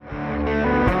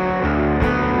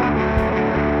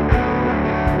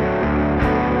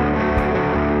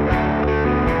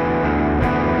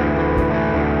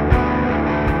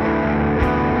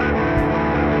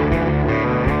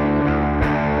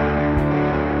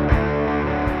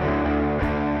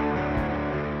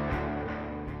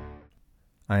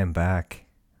I am back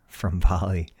from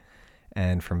Bali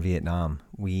and from Vietnam.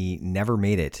 We never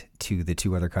made it to the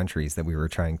two other countries that we were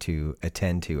trying to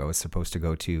attend to. I was supposed to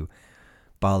go to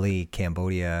Bali,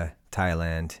 Cambodia,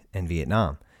 Thailand, and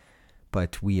Vietnam.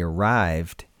 But we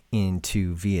arrived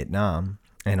into Vietnam,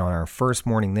 and on our first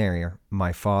morning there,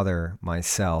 my father,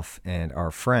 myself, and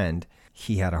our friend,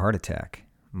 he had a heart attack.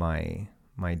 My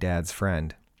dad's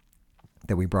friend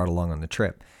that we brought along on the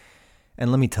trip.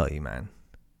 And let me tell you, man,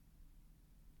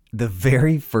 the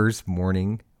very first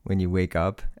morning when you wake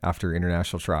up after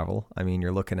international travel, I mean,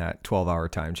 you're looking at 12-hour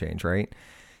time change, right?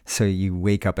 So you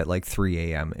wake up at like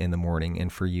 3 a.m. in the morning,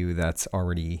 and for you, that's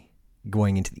already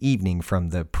going into the evening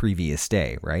from the previous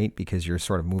day, right? Because you're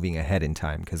sort of moving ahead in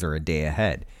time because they're a day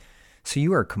ahead. So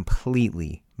you are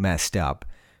completely messed up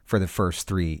for the first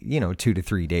 2 to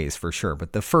 3 days for sure.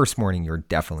 But the first morning, you're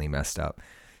definitely messed up.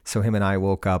 So him and I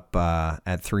woke up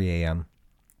at 3 a.m.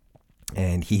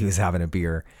 and he was having a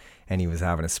beer and he was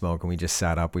having a smoke, and we just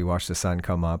sat up. We watched the sun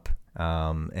come up,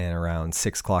 and around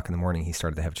 6 o'clock in the morning, he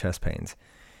started to have chest pains.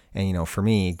 And, for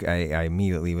me, I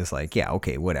immediately was like, yeah,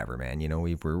 okay, whatever, man.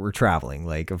 We're traveling.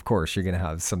 Like, of course, you're going to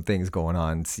have some things going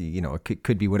on. So, it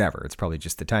could be whatever. It's probably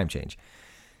just the time change.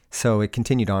 So it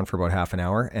continued on for about half an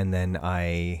hour. And then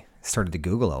I started to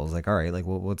Google. I was like, all right, like,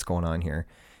 what's going on here?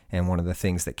 And one of the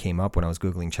things that came up when I was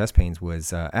Googling chest pains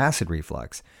was acid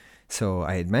reflux. So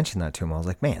I had mentioned that to him. I was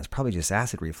like, man, it's probably just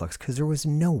acid reflux, because there was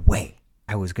no way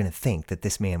I was going to think that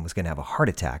this man was going to have a heart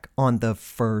attack on the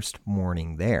first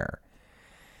morning there.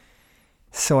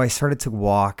 So I started to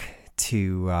walk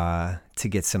to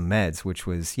get some meds, which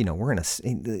was, we're in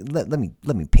let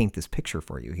me paint this picture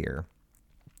for you here.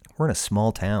 We're in a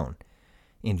small town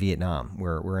in Vietnam.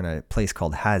 We're in a place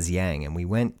called Ha Giang, and we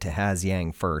went to Ha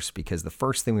Giang first because the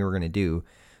first thing we were going to do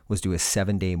was do a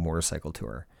 7-day motorcycle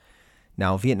tour.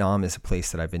 Now, Vietnam is a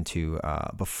place that I've been to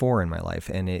before in my life,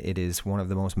 and it is one of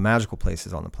the most magical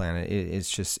places on the planet.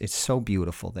 It's so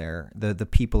beautiful there. The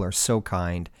people are so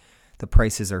kind. The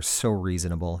prices are so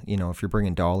reasonable. If you're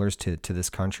bringing dollars to this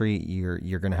country, you're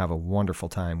going to have a wonderful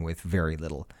time with very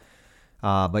little.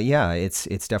 But yeah, it's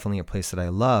definitely a place that I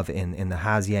love. And the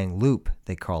Ha Giang Loop,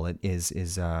 they call it,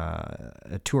 is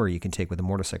a tour you can take with a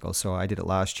motorcycle. So I did it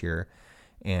last year,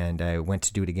 and I went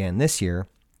to do it again this year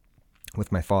with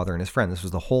my father and his friend. This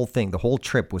was the whole thing. The whole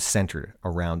trip was centered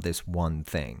around this one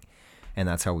thing. And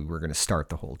that's how we were going to start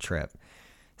the whole trip.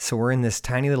 So we're in this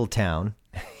tiny little town,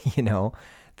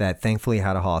 that thankfully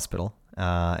had a hospital.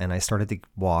 And I started to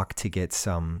walk to get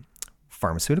some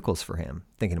pharmaceuticals for him,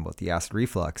 thinking about the acid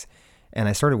reflux. And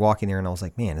I started walking there, and I was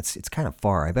like, man, it's kind of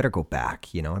far. I better go back,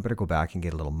 I better go back and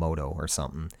get a little moto or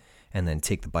something and then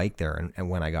take the bike there. And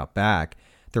when I got back,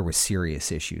 there was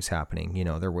serious issues happening.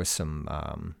 There was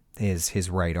some, his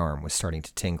right arm was starting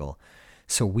to tingle.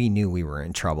 So we knew we were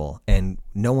in trouble, and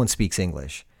no one speaks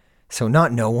English. So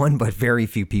not no one, but very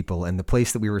few people. And the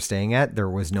place that we were staying at, there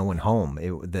was no one home.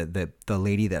 The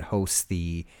lady that hosts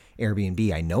the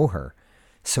Airbnb, I know her.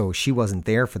 So she wasn't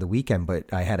there for the weekend,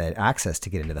 but I had access to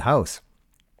get into the house.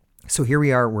 So here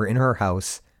we are, we're in her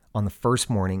house on the first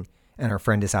morning, and our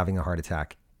friend is having a heart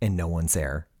attack, and no one's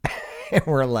there. And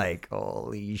we're like,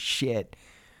 holy shit.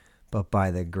 But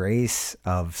by the grace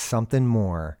of something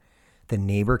more, the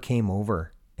neighbor came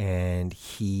over, and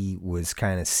he was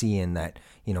kind of seeing that,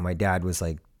 my dad was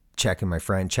like checking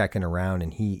around,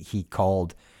 and he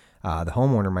called the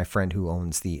homeowner, my friend who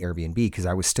owns the Airbnb, because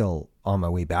I was still on my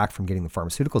way back from getting the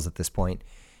pharmaceuticals at this point.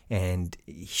 And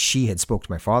she had spoke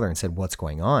to my father and said, what's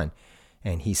going on?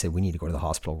 And he said, we need to go to the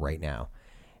hospital right now.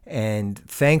 And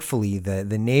thankfully, the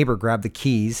neighbor grabbed the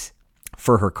keys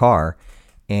for her car,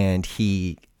 and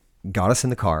he got us in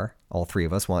the car, all three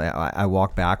of us. Well, I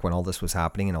walked back when all this was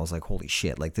happening, and I was like, holy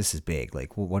shit, like, this is big.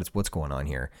 Like, what's going on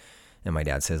here? And my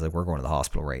dad says, like, we're going to the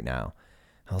hospital right now.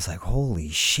 I was like, holy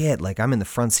shit, like, I'm in the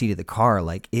front seat of the car.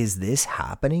 Like, is this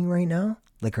happening right now?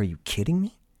 Like, are you kidding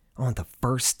me? On the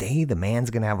first day, the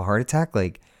man's going to have a heart attack?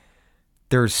 Like,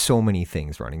 there's so many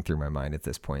things running through my mind at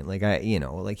this point. Like,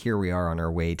 like, here we are on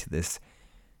our way to this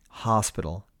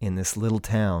hospital in this little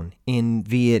town in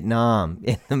Vietnam,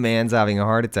 and the man's having a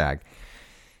heart attack.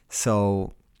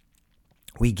 So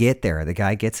we get there. The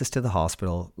guy gets us to the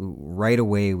hospital. Right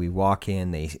away, we walk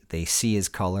in. They see his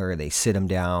color. They sit him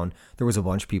down. There was a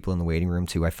bunch of people in the waiting room,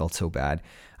 too. I felt so bad.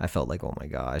 I felt like, oh, my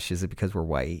gosh, is it because we're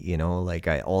white? Like,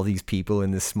 all these people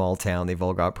in this small town, they've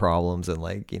all got problems. And,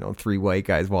 like, 3 white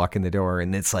guys walk in the door.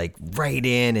 And it's, like, right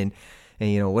in.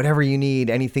 And whatever you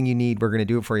need, anything you need, we're going to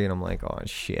do it for you. And I'm like, oh,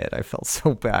 shit. I felt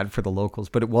so bad for the locals.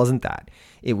 But it wasn't that.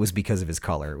 It was because of his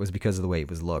color. It was because of the way it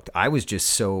was looked. I was just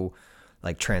so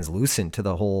like translucent to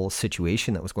the whole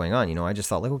situation that was going on. I just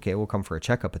thought like, okay, we'll come for a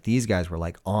checkup. But these guys were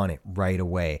like on it right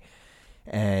away.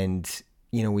 And,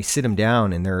 we sit them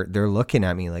down and they're looking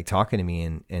at me, like talking to me,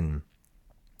 and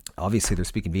obviously they're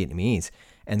speaking Vietnamese,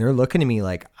 and they're looking at me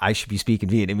like I should be speaking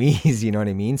Vietnamese. You know what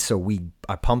I mean? So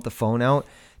I pump the phone out,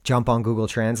 jump on Google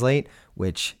Translate,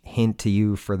 which, hint to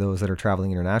you for those that are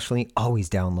traveling internationally, always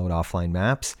download offline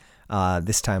maps.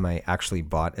 This time I actually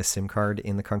bought a SIM card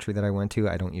in the country that I went to.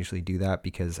 I don't usually do that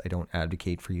because I don't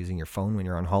advocate for using your phone when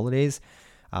you're on holidays.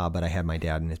 But I had my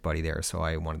dad and his buddy there, so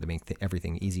I wanted to make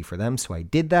everything easy for them. So I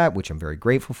did that, which I'm very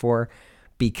grateful for,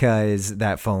 because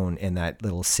that phone and that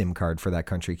little SIM card for that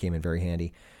country came in very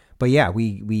handy. But yeah,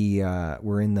 we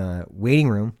were in the waiting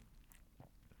room,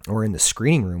 or in the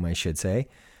screening room, I should say.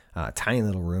 Tiny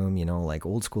little room, like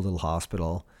old school little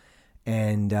hospital.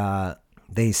 And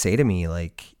they say to me,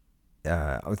 like,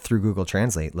 through Google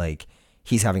Translate, like,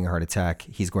 he's having a heart attack,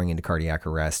 he's going into cardiac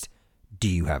arrest, do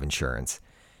you have insurance?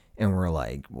 And we're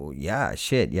like, well, yeah,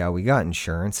 shit, yeah, we got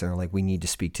insurance. And they're like, we need to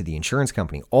speak to the insurance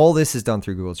company. All this is done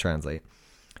through Google Translate.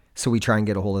 So we try and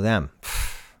get a hold of them.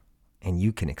 And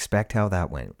you can expect how that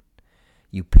went.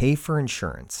 You pay for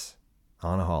insurance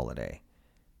on a holiday,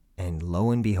 and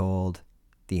lo and behold,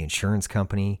 the insurance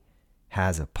company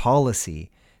has a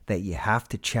policy that you have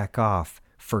to check off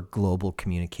for global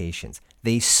communications.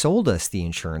 They sold us the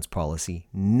insurance policy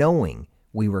knowing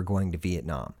we were going to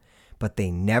Vietnam, but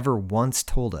they never once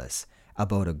told us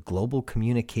about a global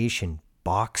communication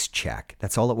box check.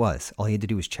 That's all it was. All you had to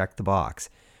do was check the box,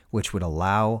 which would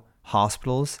allow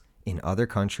hospitals in other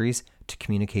countries to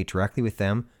communicate directly with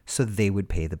them so they would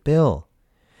pay the bill.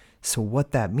 So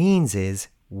what that means is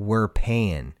we're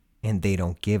paying and they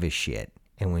don't give a shit.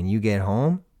 And when you get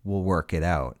home, we'll work it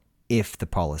out if the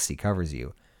policy covers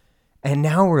you. And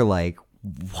now we're like,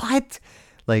 what?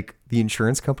 Like, the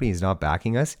insurance company is not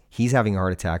backing us. He's having a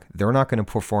heart attack. They're not going to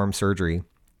perform surgery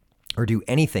or do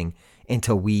anything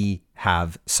until we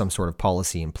have some sort of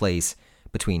policy in place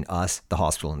between us, the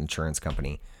hospital, and the insurance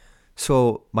company.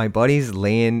 So my buddy's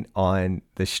laying on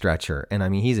the stretcher, and I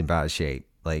mean, he's in bad shape.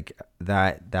 Like,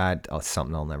 that is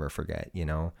something I'll never forget,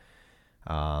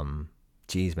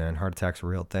 Geez, man, heart attack's a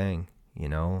real thing,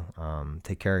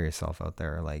 take care of yourself out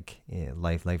there. Like,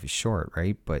 life is short,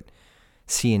 right? But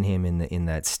seeing him in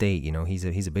that state,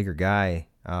 he's a bigger guy,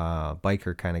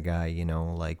 biker kind of guy,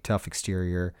 like tough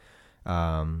exterior,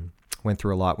 went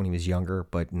through a lot when he was younger,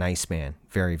 but nice man,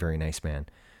 very, very nice man.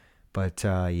 But,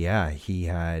 yeah, he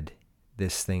had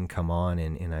this thing come on,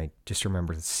 and I just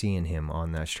remember seeing him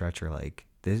on that stretcher, like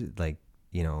this, like,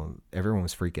 everyone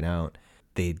was freaking out.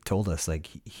 They told us like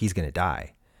he's going to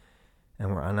die.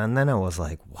 And then I was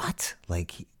like, what?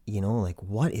 Like, like,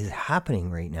 what is happening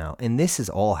right now? And this is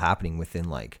all happening within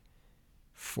like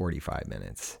 45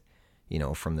 minutes,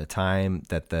 from the time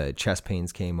that the chest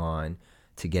pains came on,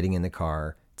 to getting in the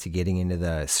car, to getting into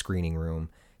the screening room,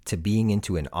 to being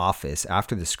into an office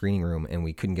after the screening room, and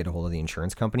we couldn't get a hold of the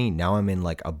insurance company. Now I'm in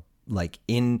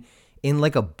in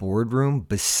a boardroom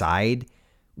beside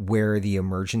where the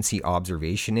emergency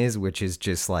observation is, which is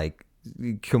just like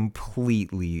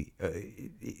completely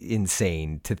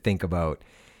insane to think about.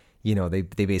 They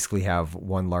basically have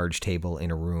one large table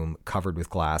in a room covered with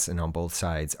glass, and on both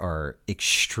sides are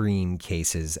extreme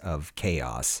cases of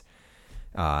chaos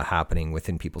happening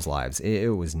within people's lives. It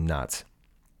was nuts.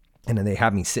 And then they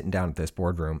have me sitting down at this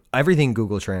boardroom, everything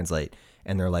Google Translate.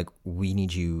 And they're like, we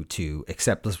need you to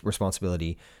accept this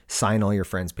responsibility, sign all your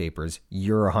friends' papers.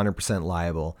 You're 100%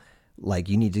 liable. Like,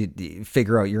 you need to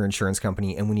figure out your insurance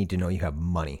company, and we need to know you have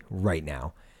money right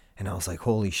now. And I was like,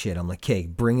 holy shit. I'm like, okay,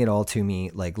 bring it all to me.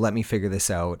 Like, let me figure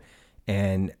this out.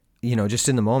 And, just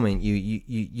in the moment,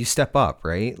 you step up,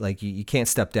 right? Like, you can't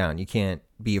step down. You can't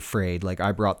be afraid. Like,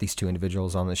 I brought these two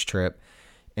individuals on this trip.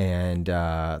 And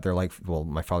they're like, well,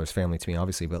 my father's family to me,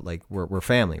 obviously, but like we're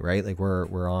family, right? Like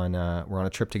we're on a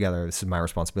trip together. This is my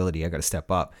responsibility. I got to step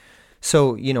up.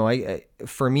 So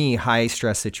for me, high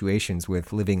stress situations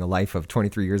with living a life of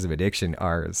 23 years of addiction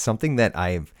are something that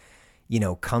I've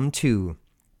come to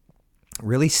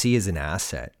really see as an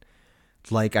asset.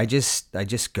 Like I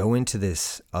just go into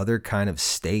this other kind of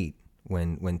state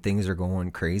when things are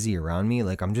going crazy around me.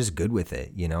 Like I'm just good with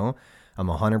it, I'm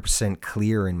 100%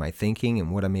 clear in my thinking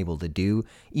and what I'm able to do,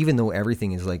 even though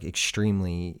everything is like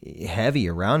extremely heavy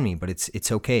around me, but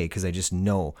it's okay. Cause I just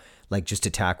know, like, just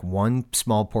attack one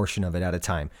small portion of it at a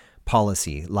time.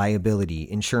 Policy,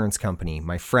 liability, insurance company,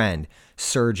 my friend,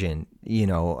 surgeon,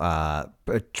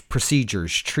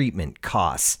 procedures, treatment,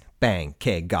 costs, bang.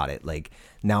 Okay. Got it. Like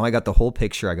now I got the whole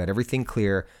picture. I got everything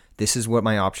clear. This is what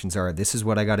my options are. This is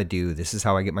what I got to do. This is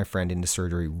how I get my friend into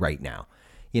surgery right now.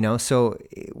 So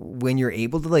when you're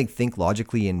able to like think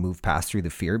logically and move past through the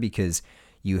fear because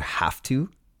you have to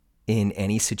in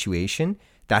any situation,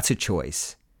 that's a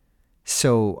choice.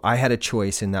 So I had a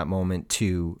choice in that moment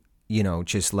to,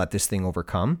 just let this thing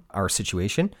overcome our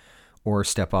situation or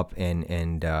step up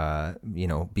and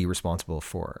be responsible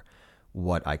for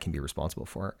what I can be responsible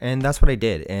for. And that's what I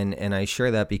did. And I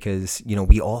share that because,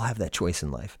 we all have that choice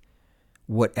in life.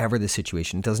 Whatever the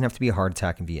situation, it doesn't have to be a heart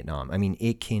attack in Vietnam. I mean,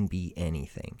 it can be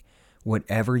anything.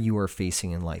 Whatever you are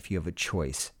facing in life, you have a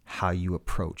choice how you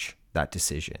approach that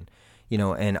decision.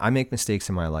 And I make mistakes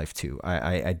in my life too.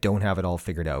 I don't have it all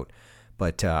figured out,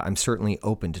 but I'm certainly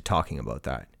open to talking about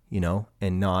that,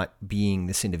 and not being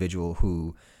this individual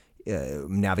who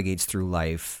navigates through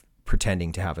life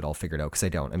pretending to have it all figured out, because I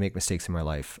don't. I make mistakes in my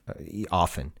life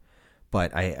often,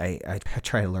 but I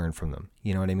try to learn from them.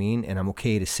 You know what I mean? And I'm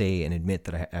okay to say and admit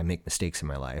that I make mistakes in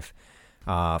my life.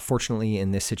 Fortunately,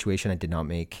 in this situation, I did not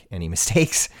make any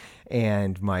mistakes,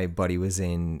 and my buddy was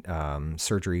in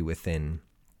surgery within,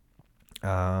 we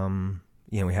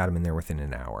had him in there within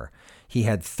an hour. He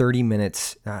had 30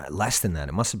 minutes, less than that.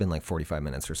 It must have been like 45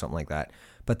 minutes or something like that.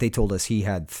 But they told us he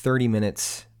had 30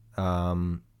 minutes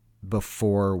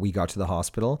before we got to the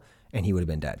hospital, and he would have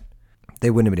been dead. They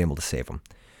wouldn't have been able to save him.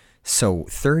 So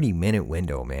 30-minute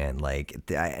window, man,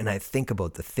 and I think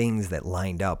about the things that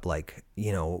lined up,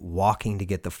 walking to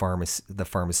get the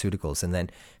pharmaceuticals. And then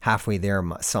halfway there,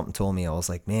 something told me, I was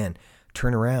like, man,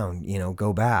 turn around,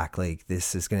 go back. Like,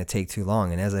 this is going to take too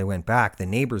long. And as I went back, the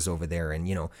neighbor's over there and,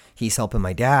 he's helping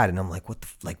my dad. And I'm like,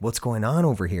 what's going on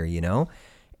over here,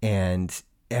 And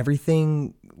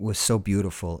everything was so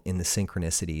beautiful in the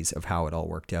synchronicities of how it all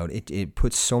worked out. It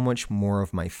puts so much more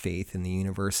of my faith in the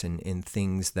universe and in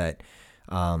things that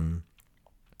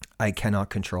I cannot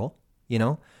control,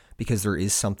 because there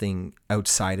is something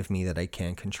outside of me that I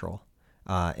can control.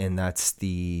 And that's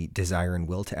the desire and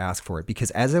will to ask for it.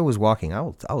 Because as I was walking, I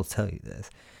will tell you this,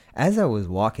 as I was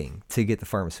walking to get the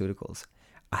pharmaceuticals,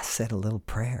 I said a little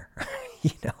prayer.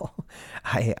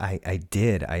 I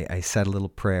did. I said a little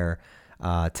prayer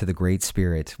to the Great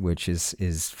Spirit, which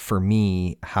is for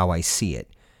me how I see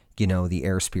it. The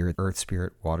air spirit, earth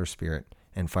spirit, water spirit,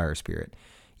 and fire spirit.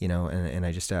 And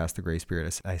I just asked the Great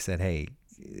Spirit. I said, hey,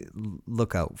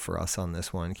 look out for us on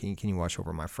this one. Can you watch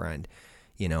over my friend?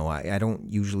 I don't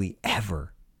usually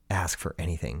ever ask for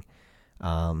anything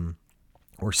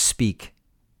or speak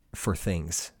for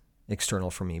things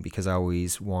external for me, because I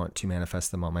always want to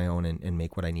manifest them on my own and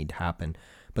make what I need to happen.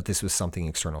 But this was something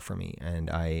external for me, and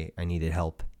I needed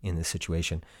help in this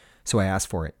situation. So I asked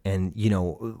for it. And,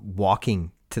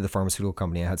 walking to the pharmaceutical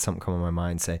company, I had something come on my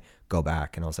mind, say, go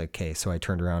back. And I was like, okay. So I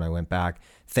turned around, I went back.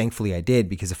 Thankfully I did,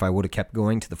 because if I would have kept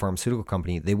going to the pharmaceutical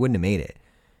company, they wouldn't have made it.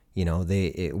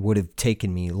 It would have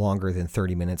taken me longer than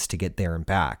 30 minutes to get there and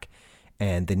back.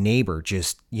 And the neighbor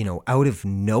just, out of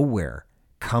nowhere,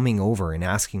 coming over and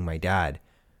asking my dad,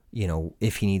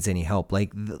 if he needs any help,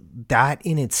 that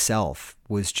in itself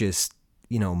was just,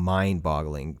 mind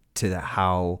boggling to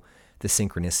how the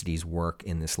synchronicities work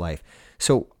in this life.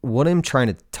 So what I'm trying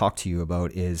to talk to you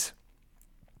about is,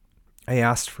 I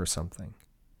asked for something,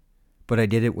 but I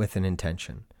did it with an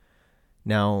intention.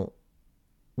 Now,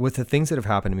 with the things that have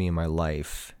happened to me in my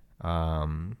life,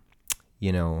 asking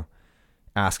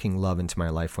love into my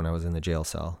life when I was in the jail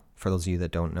cell. For those of you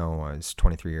that don't know, I was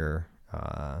 23-year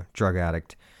drug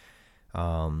addict,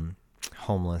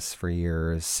 homeless for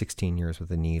years, 16 years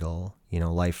with a needle.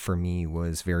 Life for me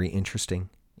was very interesting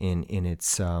in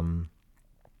its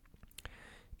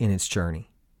journey.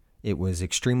 It was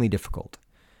extremely difficult,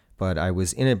 but I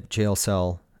was in a jail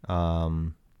cell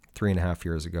 3.5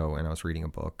 years ago, and I was reading a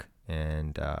book,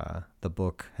 and the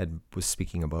book was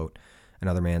speaking about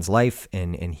another man's life,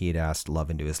 and he had asked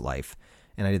love into his life,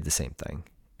 and I did the same thing,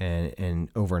 and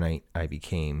overnight I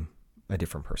became a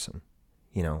different person,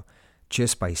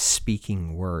 just by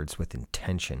speaking words with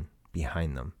intention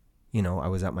behind them. I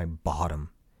was at my bottom.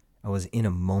 I was in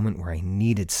a moment where I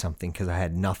needed something because I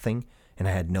had nothing and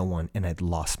I had no one, and I'd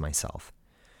lost myself.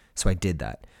 So I did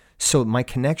that. So my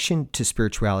connection to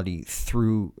spirituality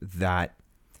through that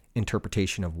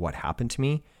interpretation of what happened to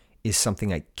me is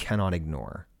something I cannot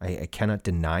ignore. I cannot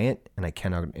deny it, and I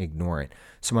cannot ignore it.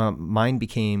 So my mind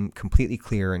became completely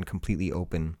clear and completely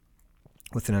open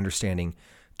with an understanding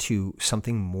to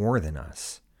something more than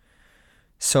us.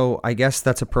 So I guess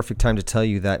that's a perfect time to tell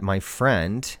you that my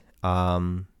friend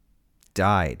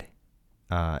died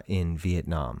in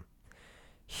Vietnam.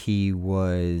 He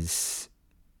was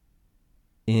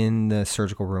in the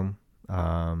surgical room,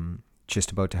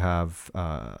 just about to have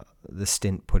the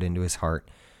stent put into his heart,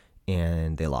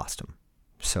 and they lost him.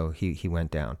 So he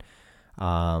went down.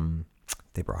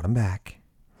 They brought him back.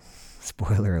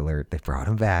 Spoiler alert, they brought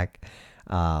him back.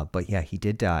 But yeah, he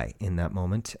did die in that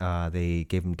moment. They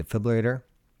gave him a defibrillator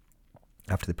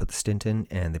after they put the stint in,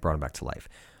 and they brought him back to life.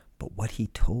 But what he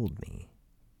told me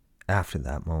after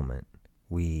that moment,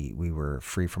 we were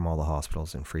free from all the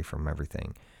hospitals and free from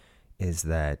everything, is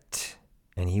that,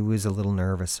 and he was a little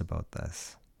nervous about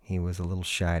this. He was a little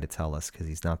shy to tell us because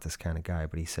he's not this kind of guy.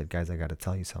 But he said, guys, I got to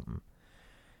tell you something.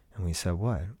 And we said,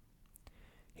 what?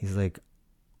 He's like,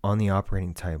 on the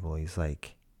operating table, he's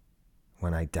like,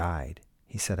 when I died,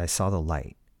 he said, I saw the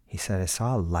light. He said, I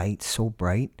saw a light so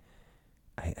bright,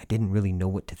 I didn't really know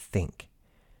what to think.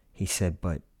 He said,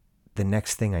 but the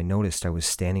next thing I noticed, I was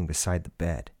standing beside the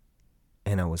bed,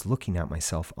 and I was looking at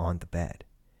myself on the bed.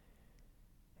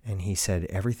 And he said,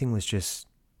 everything was just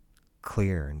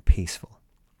clear and peaceful.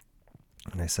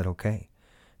 And I said, okay.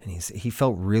 And he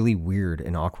felt really weird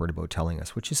and awkward about telling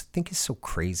us, which I think is so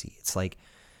crazy. It's like,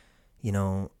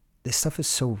 this stuff is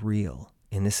so real.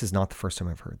 And this is not the first time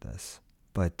I've heard this.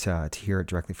 But to hear it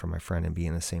directly from my friend and be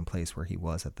in the same place where he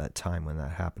was at that time when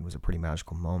that happened was a pretty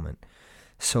magical moment.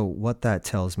 So what that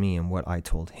tells me and what I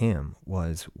told him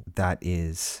was that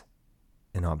is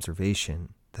an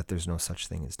observation that there's no such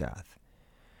thing as death.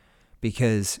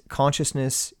 Because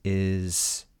consciousness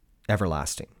is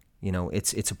everlasting.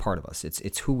 It's a part of us.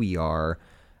 It's who we are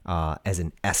as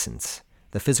an essence.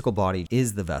 The physical body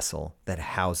is the vessel that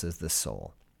houses the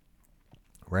soul,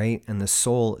 right? And the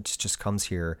soul just comes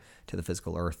here to the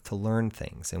physical earth to learn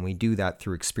things. And we do that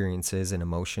through experiences and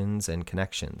emotions and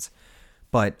connections.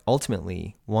 But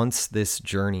ultimately, once this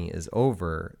journey is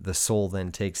over, the soul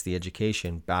then takes the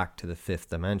education back to the fifth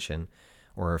dimension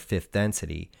or fifth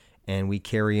density, and we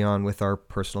carry on with our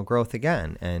personal growth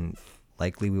again. And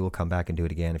likely we will come back and do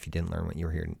it again if you didn't learn what you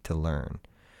were here to learn.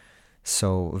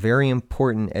 So very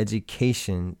important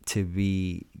education to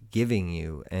be giving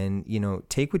you. And,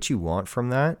 take what you want from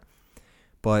that.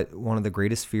 But one of the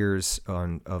greatest fears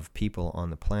of people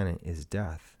on the planet is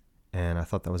death. And I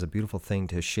thought that was a beautiful thing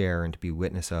to share and to be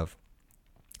witness of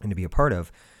and to be a part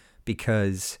of,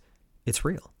 because it's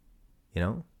real.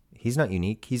 He's not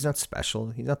unique. He's not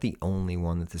special. He's not the only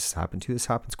one that this has happened to. This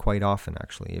happens quite often,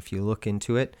 actually. If you look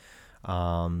into it,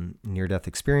 near-death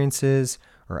experiences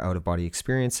or out-of-body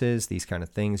experiences, these kind of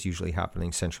things usually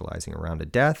happening centralizing around a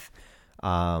death,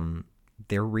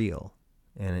 they're real.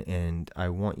 And I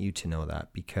want you to know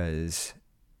that, because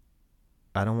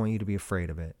I don't want you to be afraid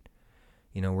of it.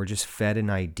 We're just fed an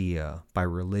idea by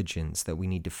religions that we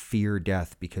need to fear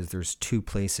death because there's two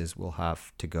places we'll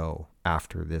have to go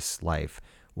after this life.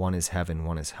 One is heaven,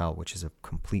 one is hell, which is a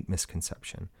complete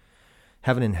misconception.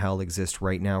 Heaven and hell exist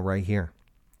right now, right here.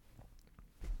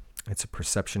 It's a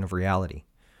perception of reality.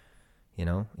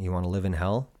 You want to live in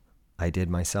hell? I did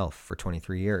myself for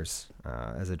 23 years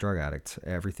as a drug addict.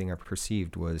 Everything I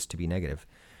perceived was to be negative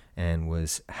and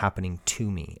was happening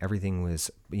to me. Everything was,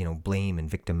 blame and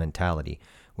victim mentality,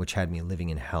 which had me living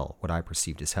in hell, what I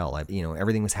perceived as hell.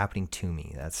 Everything was happening to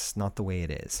me. That's not the way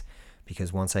it is.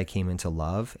 Because once I came into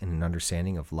love and an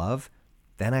understanding of love,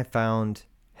 then I found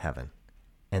heaven.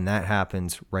 And that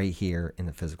happens right here in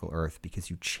the physical earth, because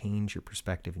you change your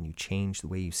perspective and you change the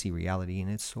way you see reality.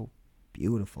 And it's so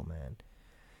beautiful, man.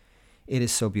 It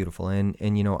is so beautiful. And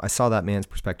I saw that man's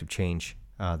perspective change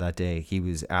that day. He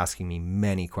was asking me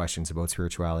many questions about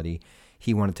spirituality.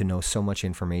 He wanted to know so much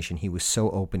information. He was so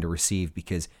open to receive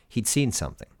because he'd seen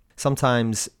something.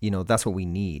 Sometimes, that's what we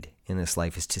need in this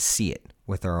life, is to see it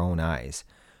with our own eyes.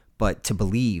 But to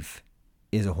believe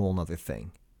is a whole nother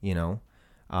thing,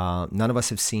 None of us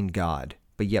have seen God,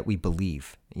 but yet we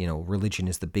believe. Religion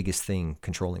is the biggest thing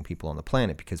controlling people on the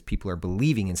planet, because people are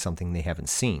believing in something they haven't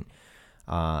seen.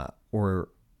 Or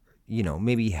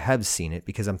maybe have seen it,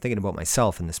 because I'm thinking about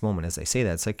myself in this moment as I say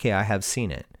that. It's like, okay, I have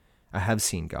seen it. I have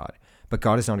seen God. But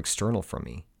God is not external from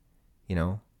me.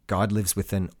 God lives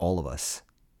within all of us.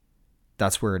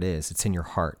 That's where it is. It's in your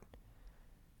heart.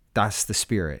 That's the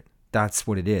spirit. That's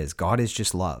what it is. God is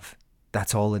just love.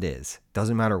 That's all it is.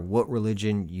 Doesn't matter what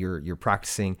religion you're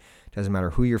practicing. Doesn't matter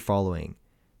who you're following.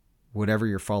 Whatever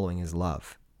you're following is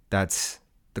love. That's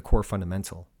the core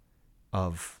fundamental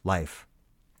of life,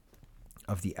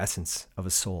 of the essence of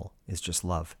a soul, is just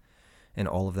love. And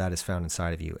all of that is found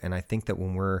inside of you. And I think that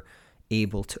when we're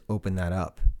able to open that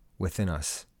up within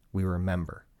us, we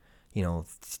remember.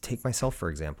 Take myself, for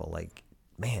example.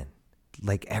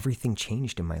 Everything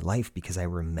changed in my life because I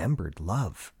remembered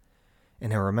love.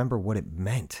 And I remember what it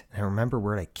meant. And I remember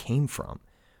where I came from.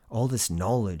 All this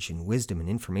knowledge and wisdom and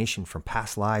information from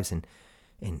past lives and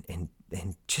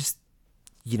just,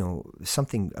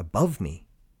 something above me.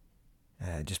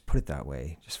 Just put it that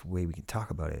way, just the way we can talk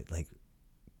about it.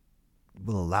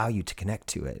 will allow you to connect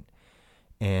to it.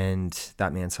 And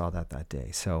that man saw that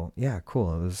day. So yeah,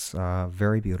 cool. It was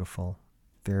very beautiful,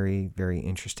 very, very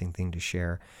interesting thing to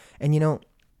share. And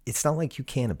it's not like you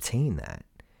can't obtain that.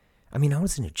 I mean, I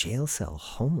was in a jail cell,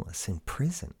 homeless, in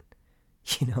prison,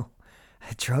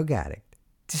 a drug addict,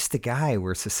 just a guy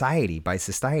where by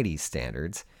society's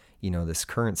standards, this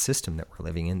current system that we're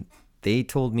living in, they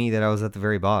told me that I was at the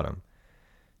very bottom.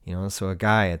 So a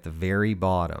guy at the very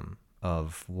bottom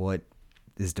of what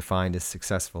is defined as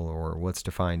successful or what's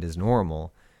defined as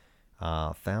normal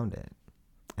found it.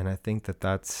 And I think that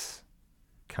that's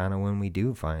kind of when we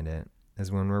do find it,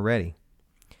 is when we're ready.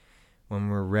 When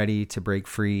we're ready to break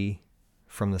free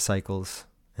from the cycles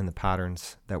and the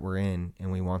patterns that we're in,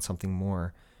 and we want something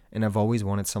more. And I've always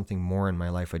wanted something more in my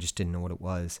life. I just didn't know what it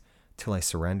was till I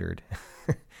surrendered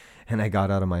and I got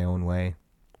out of my own way.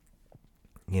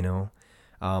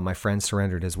 My friend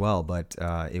surrendered as well, but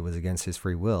it was against his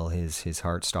free will. His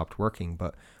heart stopped working,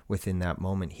 but within that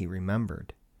moment, he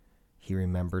remembered. He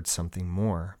remembered something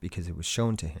more because it was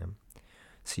shown to him.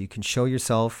 So you can show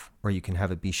yourself, or you can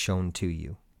have it be shown to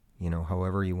you.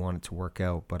 However you want it to work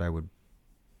out, but I would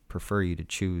prefer you to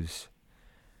choose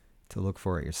to look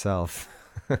for it yourself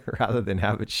rather than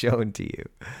have it shown to you.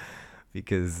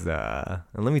 Because, and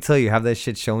let me tell you, have that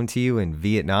shit shown to you in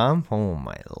Vietnam? Oh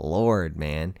my Lord,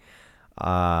 man.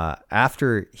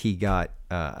 After he got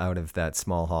out of that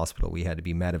small hospital, we had to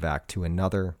be medevac to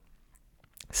another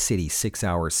city 6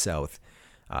 hours south,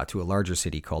 to a larger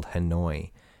city called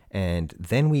Hanoi. And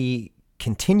then we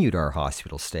continued our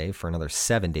hospital stay for another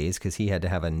 7 days because he had to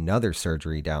have another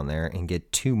surgery down there and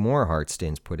get 2 more heart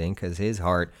stents put in because his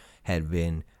heart had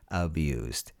been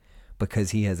abused, because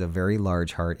he has a very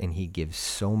large heart and he gives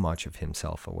so much of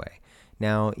himself away.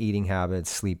 Now, eating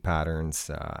habits, sleep patterns,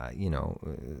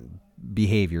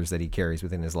 behaviors that he carries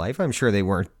within his life, I'm sure they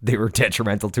were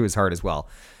detrimental to his heart as well.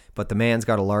 But the man's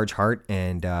got a large heart,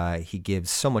 and he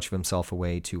gives so much of himself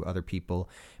away to other people.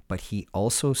 But he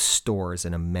also stores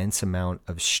an immense amount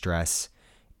of stress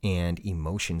and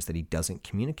emotions that he doesn't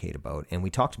communicate about. And we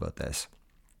talked about this.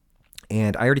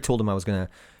 And I already told him I was going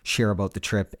to share about the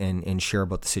trip and share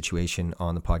about the situation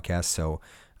on the podcast. So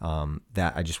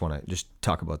that I just want to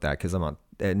talk about that, because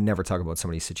I never talk about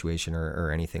somebody's situation or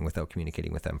anything without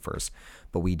communicating with them first.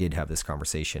 But we did have this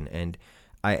conversation, and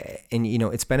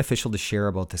it's beneficial to share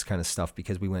about this kind of stuff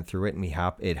because we went through it and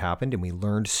it happened and we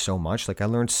learned so much. Like, I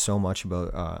learned so much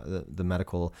about the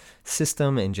medical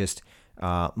system and just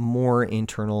more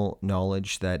internal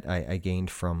knowledge that I gained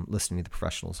from listening to the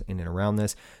professionals in and around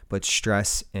this. But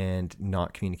stress and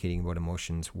not communicating about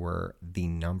emotions were the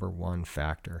number one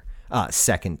factor,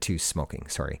 second to smoking,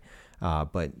 sorry.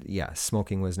 But yeah,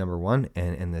 smoking was number one.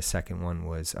 And the second one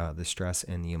was the stress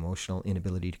and the emotional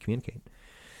inability to communicate.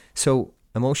 So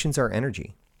emotions are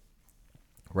energy,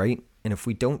 right? And if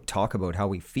we don't talk about how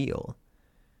we feel,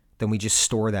 then we just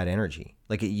store that energy.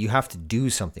 Like, you have to do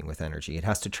something with energy. It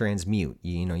has to transmute.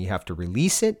 You have to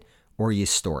release it or you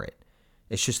store it.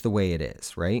 It's just the way it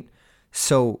is, right?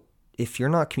 So if you're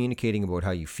not communicating about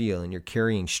how you feel and you're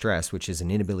carrying stress, which is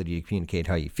an inability to communicate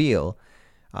how you feel,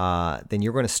 then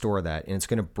you're going to store that, and it's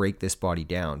going to break this body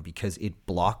down because it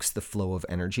blocks the flow of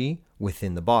energy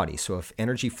within the body. So if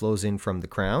energy flows in from the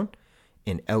crown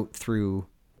and out through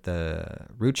the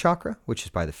root chakra, which is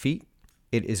by the feet,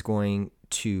 it is going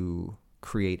to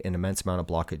create an immense amount of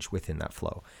blockage within that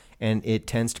flow. And it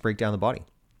tends to break down the body.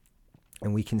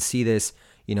 And we can see this,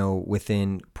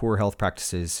 within poor health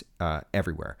practices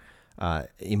everywhere.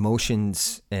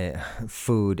 Emotions,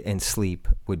 food, and sleep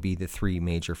would be the 3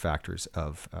 major factors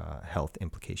of health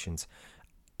implications,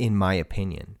 in my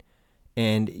opinion.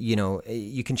 And,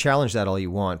 you can challenge that all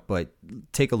you want, but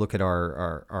take a look at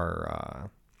our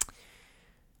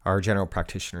general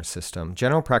practitioner system.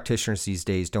 General practitioners these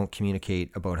days don't communicate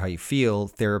about how you feel.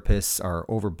 Therapists are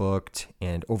overbooked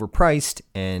and overpriced,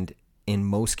 and in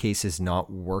most cases not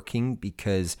working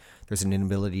because there's an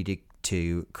inability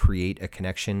to create a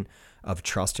connection of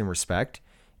trust and respect.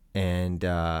 And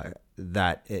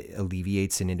that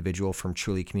alleviates an individual from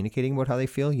truly communicating about how they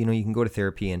feel. You can go to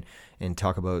therapy and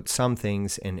talk about some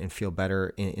things and feel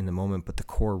better in the moment, but the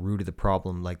core root of the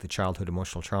problem, like the childhood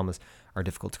emotional traumas, are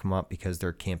difficult to come up because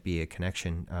there can't be a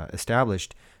connection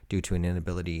established due to an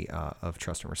inability of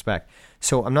trust and respect.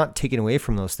 So I'm not taking away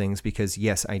from those things because,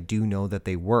 yes, I do know that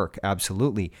they work,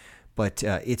 absolutely, but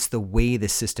it's the way the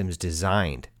system's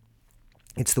designed.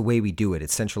 It's the way we do it.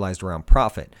 It's centralized around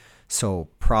profit. So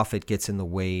profit gets in the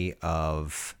way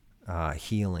of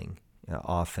healing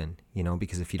often,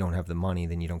 because if you don't have the money,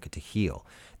 then you don't get to heal.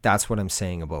 That's what I'm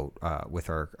saying about with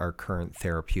our current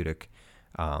therapeutic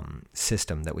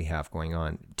system that we have going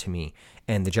on to me.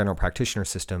 And the general practitioner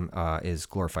system is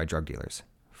glorified drug dealers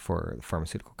for the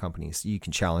pharmaceutical companies. You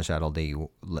can challenge that all day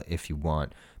if you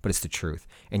want, but it's the truth.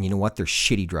 And you know what? They're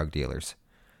shitty drug dealers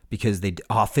because they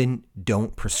often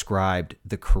don't prescribe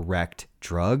the correct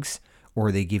drugs,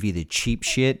 or they give you the cheap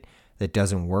shit that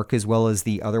doesn't work as well as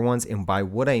the other ones. And by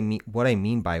what I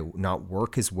mean by not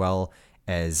work as well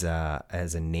as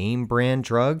a name brand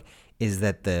drug is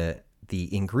that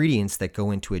the ingredients that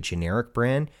go into a generic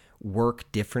brand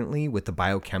work differently with the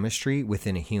biochemistry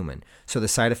within a human. So the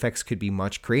side effects could be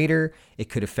much greater. It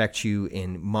could affect you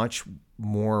in much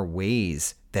more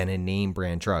ways than a name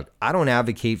brand drug. I don't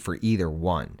advocate for either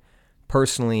one.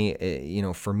 Personally,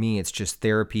 for me, it's just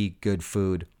therapy, good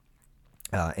food.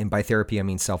 And by therapy, I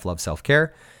mean self-love,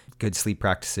 self-care, good sleep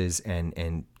practices,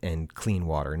 and clean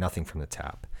water, nothing from the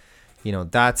tap.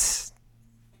 That's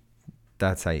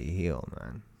how you heal,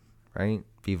 man, right?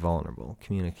 Be vulnerable,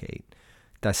 communicate.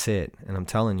 That's it. And I'm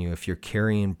telling you, if you're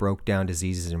carrying broke down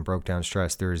diseases and broke down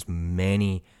stress, there's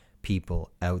many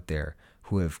people out there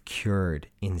who have cured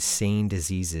insane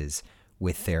diseases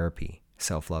with therapy,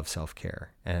 self-love,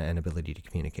 self-care, and ability to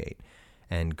communicate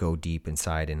and go deep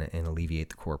inside and alleviate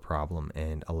the core problem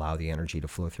and allow the energy to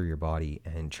flow through your body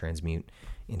and transmute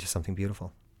into something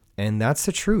beautiful. And that's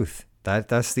the truth.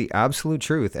 That's the absolute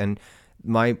truth. And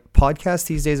my podcasts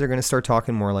these days are going to start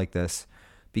talking more like this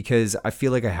because I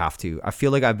feel like I have to. I feel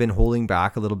like I've been holding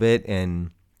back a little bit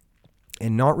and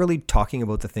not really talking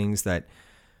about the things that,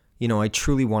 I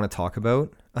truly want to talk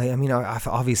about.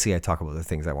 Obviously I talk about the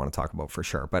things I want to talk about for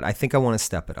sure, but I think I want to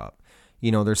step it up.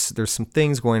 There's some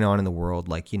things going on in the world,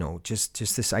 like, just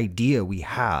this idea we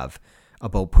have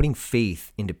about putting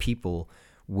faith into people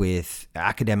with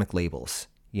academic labels,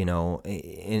 and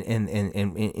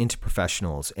into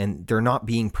professionals, and they're not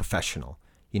being professional.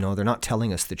 They're not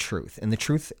telling us the truth, and the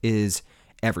truth is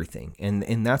everything.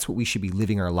 And that's what we should be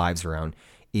living our lives around,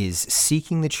 is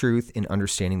seeking the truth and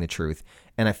understanding the truth.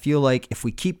 And I feel like if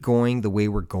we keep going the way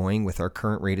we're going with our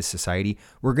current rate of society,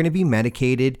 we're going to be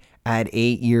medicated at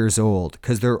 8 years old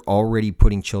because they're already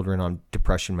putting children on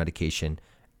depression medication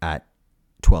at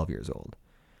 12 years old.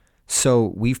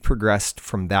 So we've progressed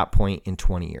from that point in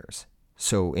 20 years.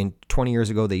 So in 20 years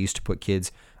ago, they used to put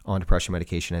kids on depression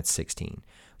medication at 16.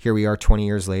 Here we are 20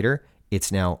 years later,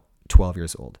 it's now 12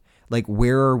 years old. Like,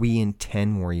 where are we in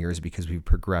 10 more years because we've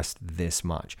progressed this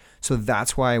much? So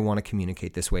that's why I want to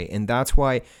communicate this way. And that's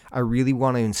why I really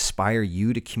want to inspire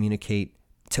you to communicate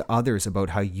to others about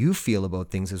how you feel about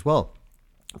things as well.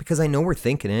 Because I know we're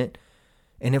thinking it.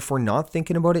 And if we're not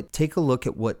thinking about it, take a look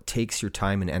at what takes your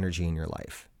time and energy in your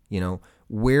life.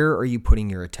 Where are you putting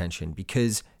your attention?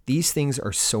 Because these things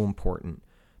are so important.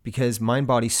 Because mind,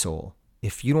 body, soul,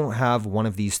 if you don't have one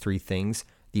of these three things,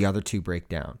 the other two break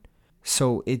down.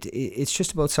 So it's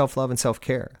just about self-love and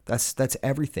self-care. That's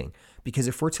everything. Because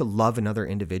if we're to love another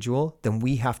individual, then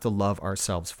we have to love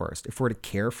ourselves first. If we're to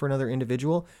care for another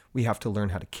individual, we have to learn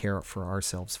how to care for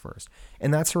ourselves first.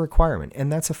 And that's a requirement.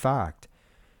 And that's a fact.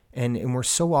 And we're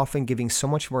so often giving so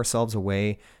much of ourselves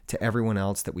away to everyone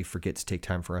else that we forget to take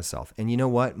time for ourselves. And you know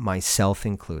what? Myself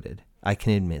included. I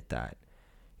can admit that.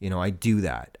 I do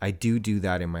that. I do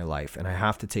that in my life. And I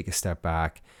have to take a step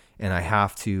back. And I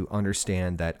have to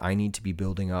understand that I need to be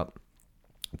building up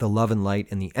the love and light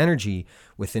and the energy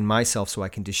within myself so I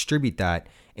can distribute that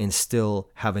and still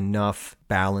have enough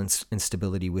balance and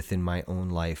stability within my own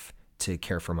life to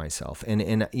care for myself.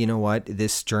 And you know what?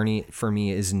 This journey for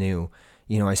me is new.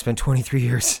 I spent 23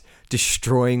 years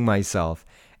destroying myself.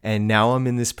 And now I'm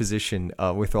in this position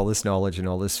with all this knowledge and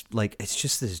all this, it's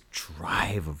just this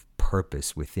drive of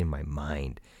purpose within my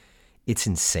mind. It's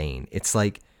insane. It's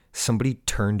like somebody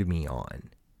turned me on,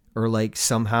 or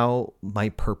somehow my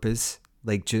purpose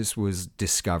just was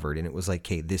discovered, and it was like,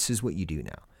 hey, this is what you do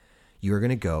now. You're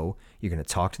going to go, you're going to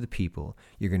talk to the people,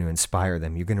 you're going to inspire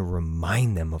them, you're going to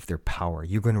remind them of their power,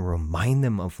 you're going to remind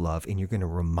them of love, and you're going to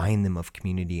remind them of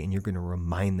community, and you're going to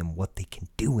remind them what they can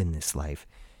do in this life.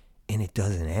 And it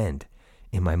doesn't end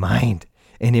in my mind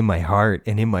and in my heart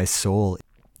and in my soul.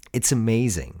 It's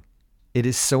amazing. It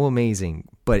is so amazing,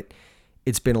 but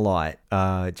it's been a lot,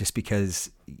 just because,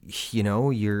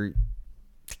 you're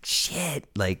shit.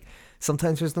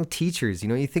 Sometimes there's no teachers.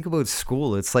 You think about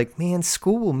school. It's like, man,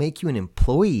 school will make you an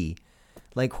employee.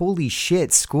 Holy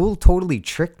shit, school totally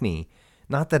tricked me.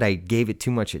 Not that I gave it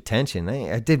too much attention.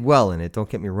 I did well in it, don't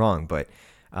get me wrong, but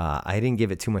I didn't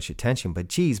give it too much attention. But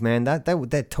geez, man,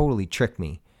 that totally tricked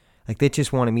me. They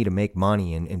just wanted me to make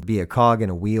money and be a cog in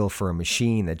a wheel for a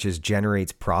machine that just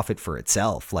generates profit for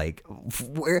itself.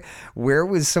 Where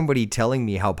was somebody telling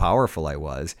me how powerful I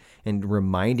was and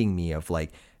reminding me of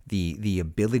the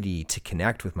ability to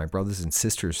connect with my brothers and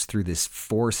sisters through this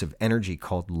force of energy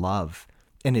called love.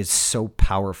 And it's so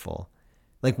powerful.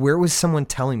 Like, where was someone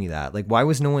telling me that? Like, why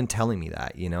was no one telling me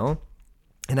that, you know?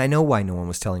 And I know why no one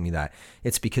was telling me that.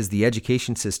 It's because the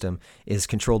education system is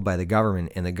controlled by the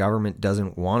government, and the government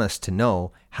doesn't want us to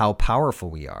know how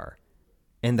powerful we are.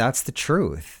 And that's the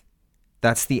truth.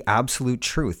 That's the absolute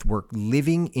truth. We're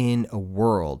living in a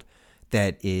world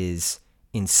that is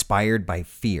inspired by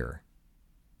fear.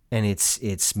 And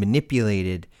it's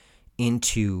manipulated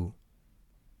into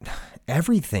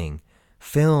everything.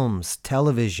 Films,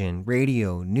 television,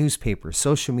 radio, newspapers,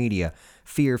 social media,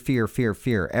 fear, fear, fear,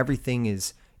 fear. Everything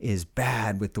is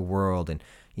bad with the world, and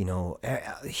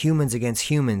humans against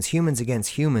humans, humans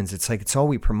against humans. It's like it's all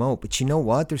we promote. But you know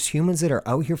what? There's humans that are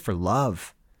out here for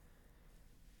love.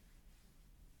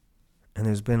 And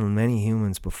there's been many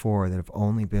humans before that have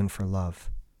only been for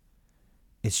love.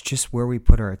 It's just where we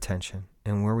put our attention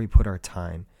and where we put our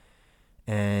time.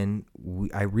 And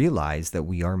I realize that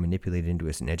we are manipulated into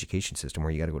an education system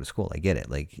where you got to go to school. I get it.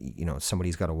 Like,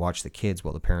 somebody's got to watch the kids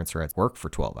while the parents are at work for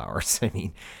 12 hours. I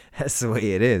mean, that's the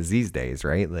way it is these days,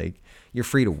 right? Like, you're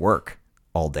free to work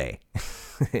all day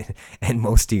and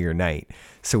most of your night.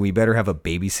 So we better have a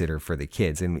babysitter for the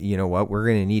kids. And you know what? We're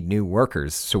going to need new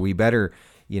workers. So we better,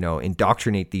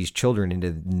 indoctrinate these children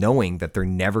into knowing that they're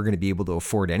never going to be able to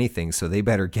afford anything. So they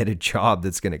better get a job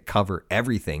that's going to cover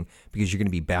everything, because you're going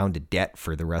to be bound to debt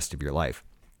for the rest of your life.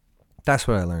 That's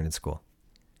what I learned in school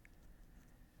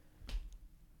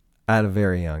at a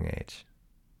very young age.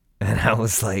 And I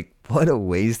was like, what a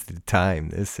waste of time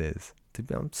this is.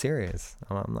 I'm serious.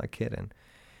 I'm not kidding.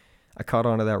 I caught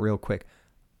on to that real quick.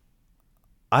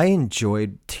 I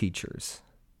enjoyed teachers.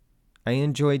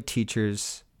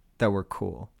 That were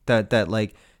cool, that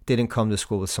like didn't come to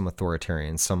school with some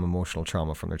authoritarian, some emotional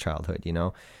trauma from their childhood.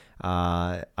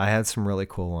 I had some really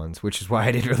cool ones, which is why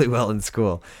I did really well in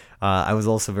school. I was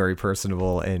also very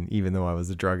personable, and even though I was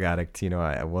a drug addict,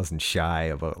 I wasn't shy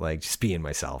about like just being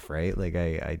myself, right? Like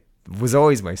I was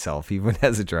always myself, even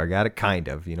as a drug addict, kind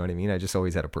of, you know what I mean? I just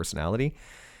always had a personality.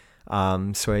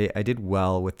 So I did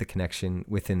well with the connection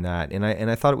within that, and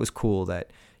I thought it was cool that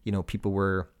people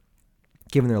were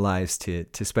giving their lives to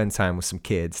spend time with some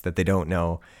kids that they don't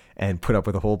know, and put up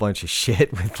with a whole bunch of shit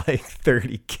with like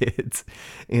 30 kids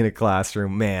in a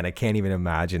classroom. Man, I can't even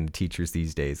imagine the teachers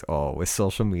these days. Oh, with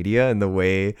social media and the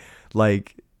way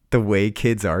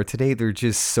kids are today, they're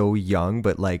just so young,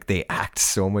 but like they act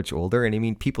so much older. And I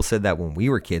mean, people said that when we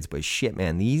were kids, but shit,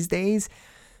 man, these days,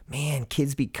 man,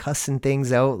 kids be cussing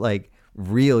things out like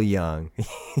real young,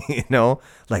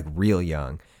 like real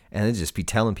young. And they just be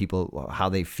telling people how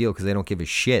they feel because they don't give a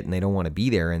shit and they don't want to be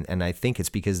there. And I think it's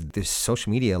because this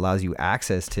social media allows you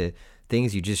access to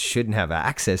things you just shouldn't have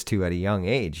access to at a young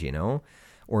age,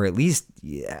 or at least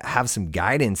have some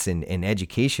guidance and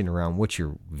education around what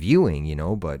you're viewing,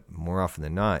 But more often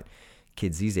than not,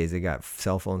 kids these days, they got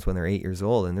cell phones when they're 8 years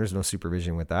old, and there's no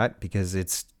supervision with that because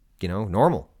it's,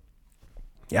 normal.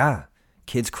 Yeah.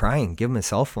 Kids crying, give him a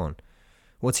cell phone.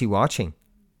 What's he watching?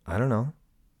 I don't know.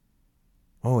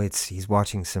 Oh, he's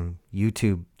watching some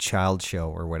YouTube child show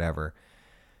or whatever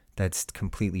that's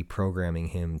completely programming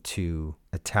him to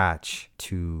attach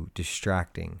to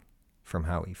distracting from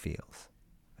how he feels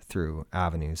through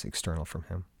avenues external from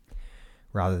him.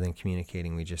 Rather than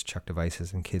communicating, we just chuck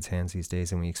devices in kids' hands these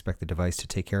days, and we expect the device to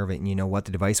take care of it. And you know what?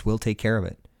 The device will take care of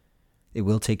it. It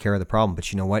will take care of the problem.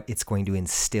 But you know what? It's going to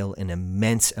instill an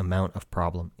immense amount of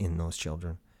problem in those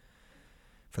children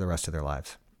for the rest of their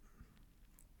lives.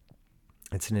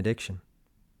 It's an addiction.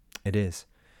 It is.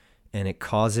 And it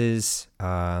causes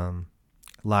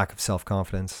lack of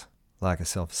self-confidence, lack of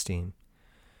self-esteem,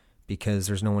 because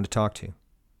there's no one to talk to,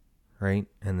 right?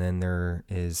 And then there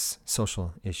is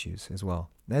social issues as well.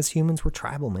 As humans, we're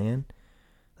tribal, man.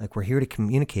 Like, we're here to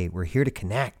communicate. We're here to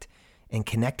connect. And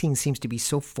connecting seems to be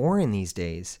so foreign these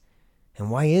days.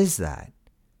 And why is that?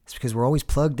 It's because we're always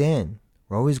plugged in.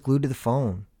 We're always glued to the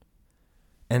phone.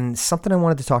 And something I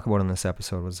wanted to talk about on this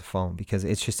episode was the phone, because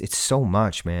it's so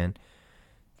much, man.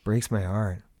 It breaks my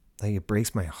heart. Like, it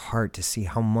breaks my heart to see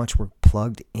how much we're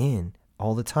plugged in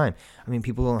all the time. I mean,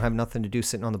 people don't have nothing to do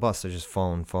sitting on the bus. They're just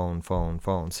phone.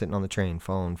 Sitting on the train,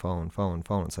 phone.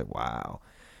 It's like, wow.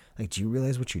 Like, do you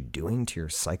realize what you're doing to your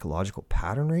psychological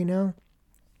pattern right now?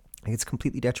 Like, it's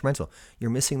completely detrimental.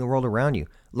 You're missing the world around you.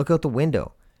 Look out the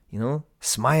window.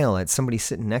 Smile at somebody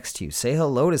sitting next to you. Say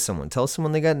hello to someone. Tell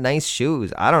someone they got nice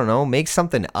shoes. I don't know. Make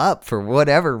something up for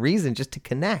whatever reason just to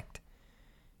connect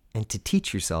and to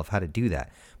teach yourself how to do that.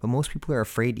 But most people are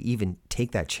afraid to even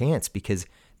take that chance because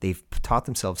They've taught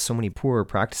themselves so many poor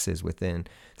practices within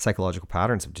psychological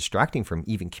patterns of distracting from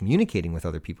even communicating with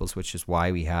other people, which is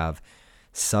why we have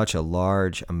such a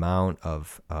large amount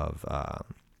of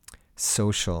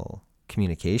social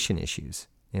communication issues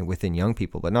and within young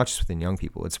people, but not just within young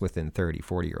people, it's within 30,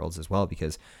 40-year-olds as well,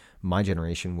 because my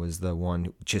generation was the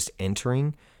one just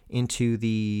entering into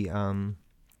the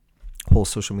whole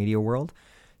social media world.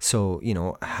 So,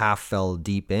 half fell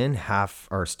deep in, half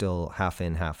are still half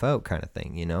in, half out kind of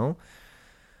thing,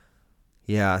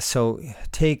 Yeah, so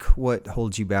take what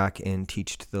holds you back and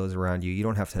teach to those around you. You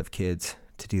don't have to have kids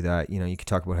to do that. You can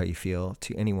talk about how you feel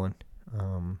to anyone.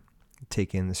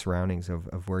 Take in the surroundings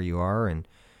of where you are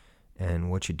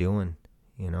and what you're doing,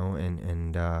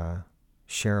 and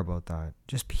share about that.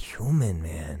 Just be human,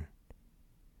 man.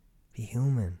 Be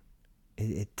human.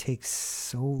 It takes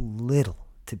so little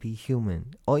to be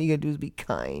human. All you gotta do is be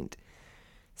kind.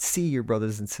 See your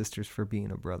brothers and sisters for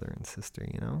being a brother and sister,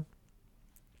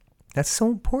 That's so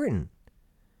important.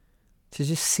 To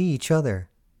just see each other,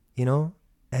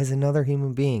 as another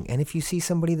human being. And if you see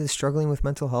somebody that's struggling with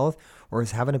mental health or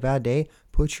is having a bad day,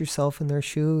 put yourself in their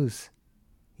shoes.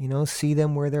 See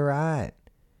them where they're at.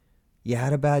 You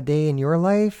had a bad day in your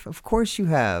life? Of course you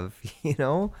have, You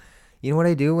know what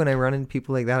I do when I run into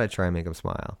people like that? I try and make them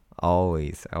smile. I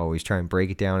always try and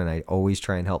break it down, and I always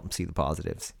try and help them see the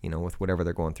positives, with whatever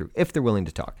they're going through, if they're willing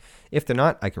to talk. If they're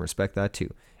not, I can respect that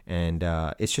too. And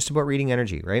it's just about reading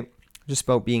energy, right? Just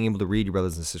about being able to read your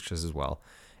brothers and sisters as well.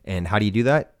 And how do you do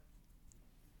that?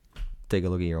 Take a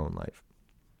look at your own life.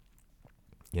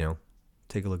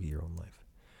 Take a look at your own life.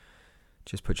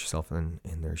 Just put yourself in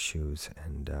their shoes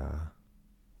and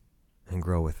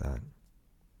grow with that.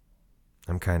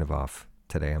 I'm kind of off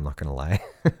today, I'm not going to lie.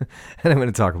 And I'm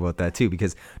going to talk about that too,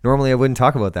 because normally I wouldn't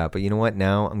talk about that. But you know what?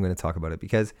 Now I'm going to talk about it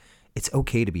because it's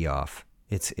okay to be off.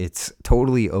 It's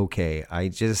totally okay.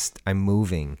 I'm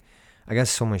moving. I got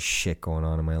so much shit going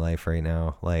on in my life right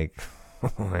now. Like,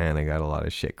 oh man, I got a lot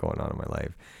of shit going on in my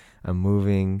life. I'm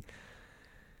moving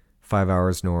 5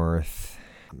 hours north.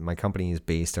 My company is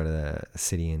based out of a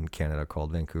city in Canada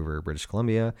called Vancouver, British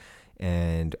Columbia.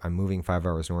 And I'm moving 5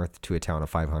 hours north to a town of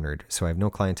 500. So I have no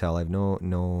clientele. I have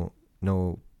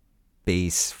no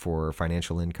base for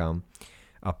financial income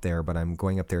up there, but I'm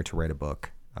going up there to write a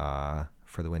book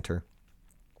for the winter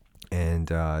and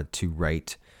to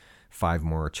write 5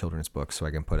 more children's books so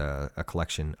I can put a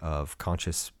collection of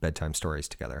conscious bedtime stories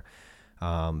together.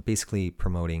 Basically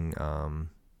promoting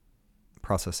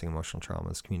processing emotional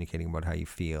traumas, communicating about how you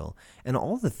feel, and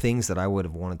all the things that I would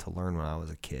have wanted to learn when I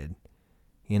was a kid.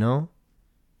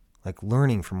 Like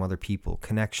learning from other people,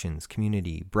 connections,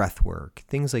 community, breath work,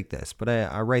 things like this. But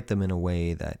I write them in a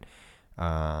way that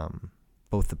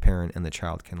both the parent and the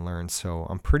child can learn. So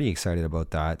I'm pretty excited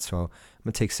about that. So I'm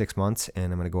going to take 6 months and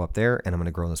I'm going to go up there and I'm going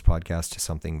to grow this podcast to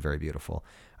something very beautiful.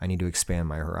 I need to expand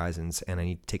my horizons and I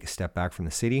need to take a step back from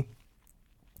the city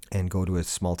and go to a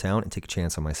small town and take a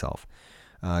chance on myself.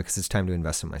 Because it's time to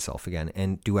invest in myself again.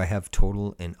 And do I have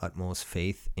total and utmost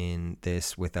faith in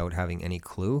this without having any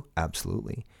clue?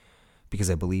 Absolutely.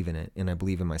 Because I believe in it and I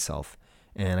believe in myself.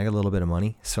 And I got a little bit of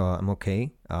money, so I'm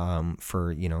okay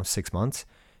for 6 months.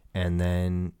 And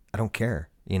then I don't care.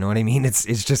 You know what I mean? It's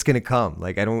just gonna come.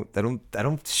 Like I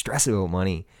don't stress about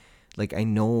money. Like I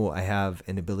know I have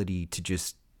an ability to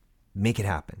just make it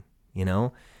happen.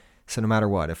 So no matter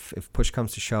what, if push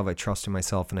comes to shove, I trust in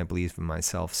myself and I believe in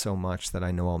myself so much that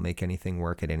I know I'll make anything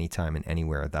work at any time and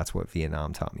anywhere. That's what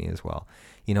Vietnam taught me as well.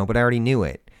 But I already knew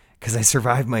it because I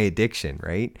survived my addiction,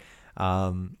 right?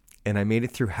 And I made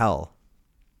it through hell.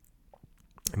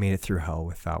 I made it through hell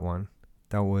with that one.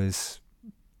 That was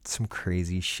some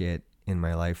crazy shit in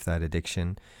my life, that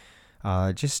addiction.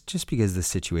 Just because of the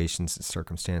situations and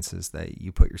circumstances that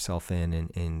you put yourself in,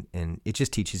 and it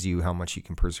just teaches you how much you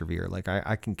can persevere. Like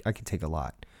I can take a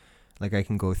lot. Like I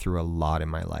can go through a lot in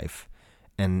my life.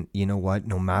 And you know what?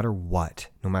 No matter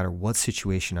what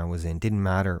situation I was in, didn't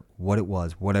matter what it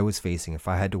was, what I was facing. If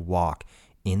I had to walk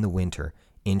in the winter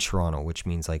in Toronto, which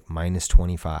means like minus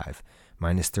 25,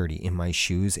 minus 30 in my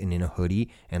shoes and in a hoodie,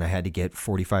 and I had to get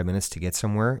 45 minutes to get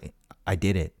somewhere, I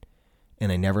did it.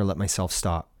 And I never let myself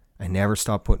stop. I never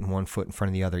stopped putting one foot in front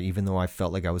of the other, even though I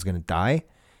felt like I was going to die.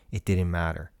 It didn't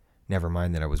matter. Never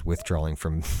mind that I was withdrawing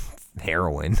from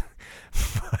heroin.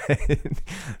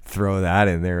 Throw that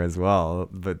in there as well.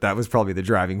 But that was probably the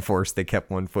driving force that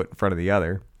kept one foot in front of the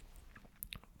other.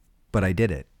 But I did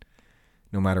it.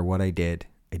 No matter what I did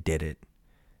it.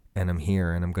 And I'm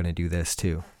here and I'm going to do this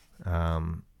too.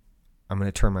 I'm going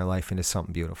to turn my life into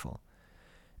something beautiful.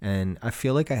 And I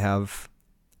feel like I have,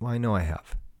 well, I know I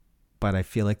have. But I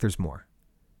feel like there's more.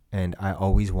 And I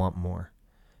always want more.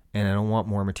 And I don't want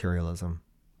more materialism.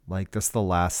 Like, that's the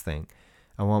last thing.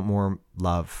 I want more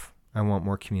love. I want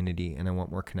more community, and I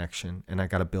want more connection, and I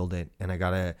got to build it, and I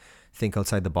got to think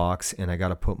outside the box, and I got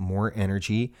to put more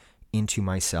energy into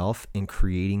myself in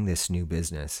creating this new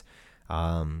business,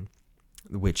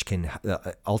 which can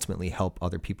ultimately help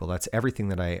other people. That's everything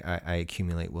that I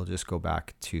accumulate will just go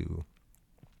back to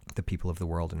the people of the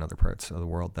world in other parts of the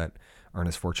world that aren't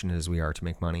as fortunate as we are to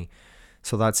make money.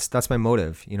 So that's my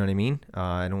motive. You know what I mean?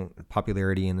 I don't,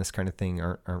 popularity and this kind of thing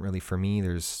aren't really for me.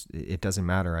 It doesn't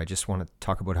matter. I just want to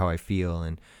talk about how I feel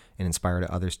and inspire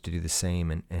to others to do the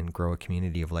same and grow a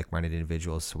community of like-minded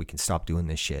individuals so we can stop doing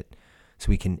this shit. So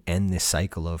we can end this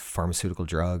cycle of pharmaceutical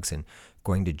drugs and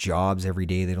going to jobs every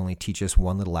day that only teach us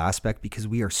one little aspect, because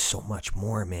we are so much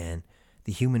more, man.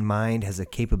 The human mind has a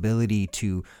capability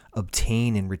to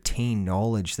obtain and retain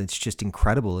knowledge that's just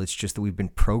incredible. It's just that we've been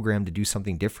programmed to do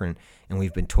something different, and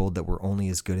we've been told that we're only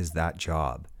as good as that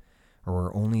job, or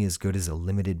we're only as good as a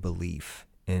limited belief.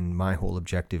 And my whole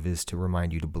objective is to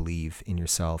remind you to believe in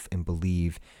yourself and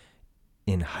believe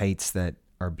in heights that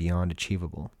are beyond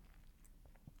achievable,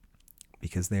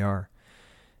 because they are.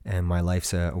 And my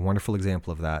life's a wonderful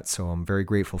example of that. So I'm very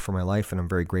grateful for my life, and I'm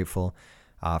very grateful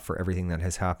for everything that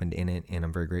has happened in it. And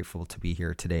I'm very grateful to be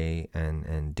here today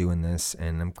and doing this.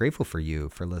 And I'm grateful for you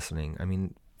for listening. I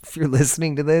mean, if you're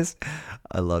listening to this,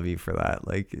 I love you for that.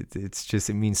 Like, it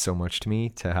means so much to me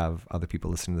to have other people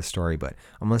listen to the story. But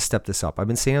I'm going to step this up. I've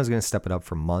been saying I was going to step it up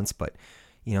for months, but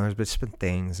there's just been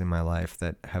things in my life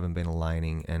that haven't been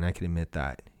aligning, and I can admit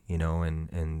that,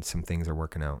 and some things are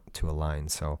working out to align.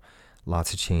 So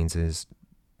lots of changes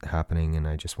happening, and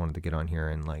I just wanted to get on here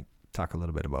and talk a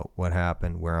little bit about what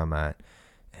happened, where I'm at,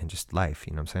 and just life,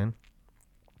 you know what I'm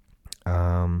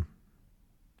saying?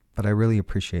 But I really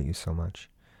appreciate you so much.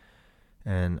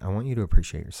 And I want you to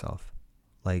appreciate yourself.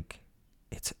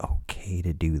 It's okay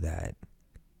to do that.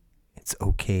 It's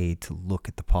okay to look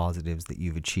at the positives that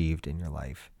you've achieved in your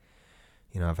life.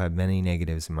 I've had many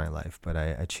negatives in my life, but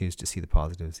I choose to see the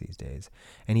positives these days.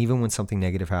 And even when something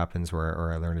negative happens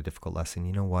or I learn a difficult lesson,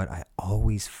 you know what? I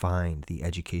always find the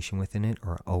education within it,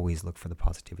 or I always look for the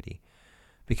positivity,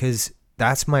 because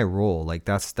that's my role.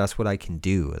 That's what I can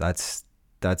do. That's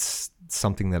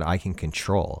something that I can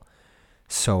control.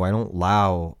 So I don't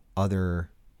allow other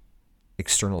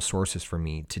external sources for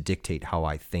me to dictate how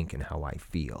I think and how I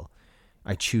feel.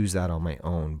 I choose that on my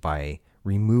own by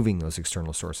removing those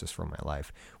external sources from my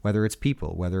life, whether it's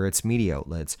people, whether it's media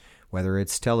outlets, whether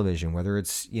it's television, whether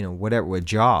it's, whatever, a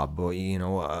job, or,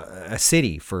 a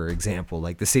city, for example.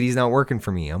 The city's not working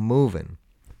for me. I'm moving.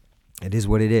 It is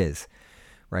what it is,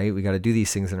 right? We got to do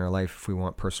these things in our life if we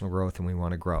want personal growth and we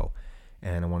want to grow.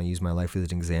 And I want to use my life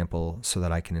as an example so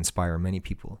that I can inspire many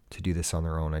people to do this on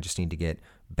their own. I just need to get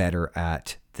better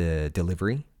at the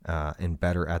delivery and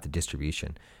better at the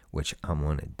distribution, which I'm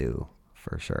going to do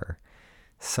for sure.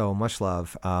 So much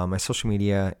love. My social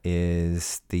media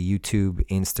is the YouTube,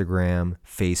 Instagram,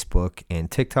 Facebook, and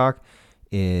TikTok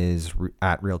is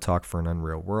at Real Talk for an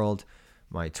Unreal World.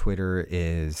 My Twitter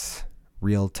is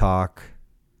Real Talk,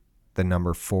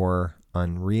 4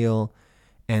 Unreal.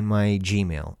 And my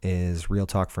Gmail is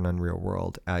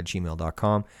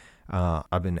realtalkforanunrealworld@gmail.com.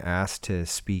 I've been asked to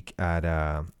speak at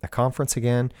a conference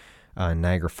again,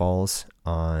 Niagara Falls,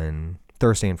 on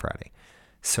Thursday and Friday.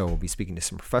 So we'll be speaking to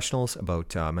some professionals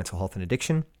about mental health and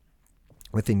addiction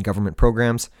within government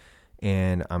programs,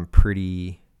 and I'm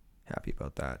pretty happy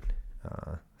about that.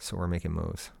 So we're making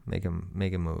moves,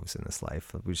 making moves in this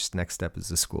life. Which next step is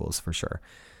the schools for sure.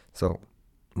 So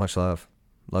much love.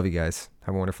 Love you guys.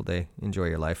 Have a wonderful day. Enjoy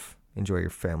your life. Enjoy your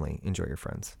family. Enjoy your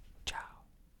friends.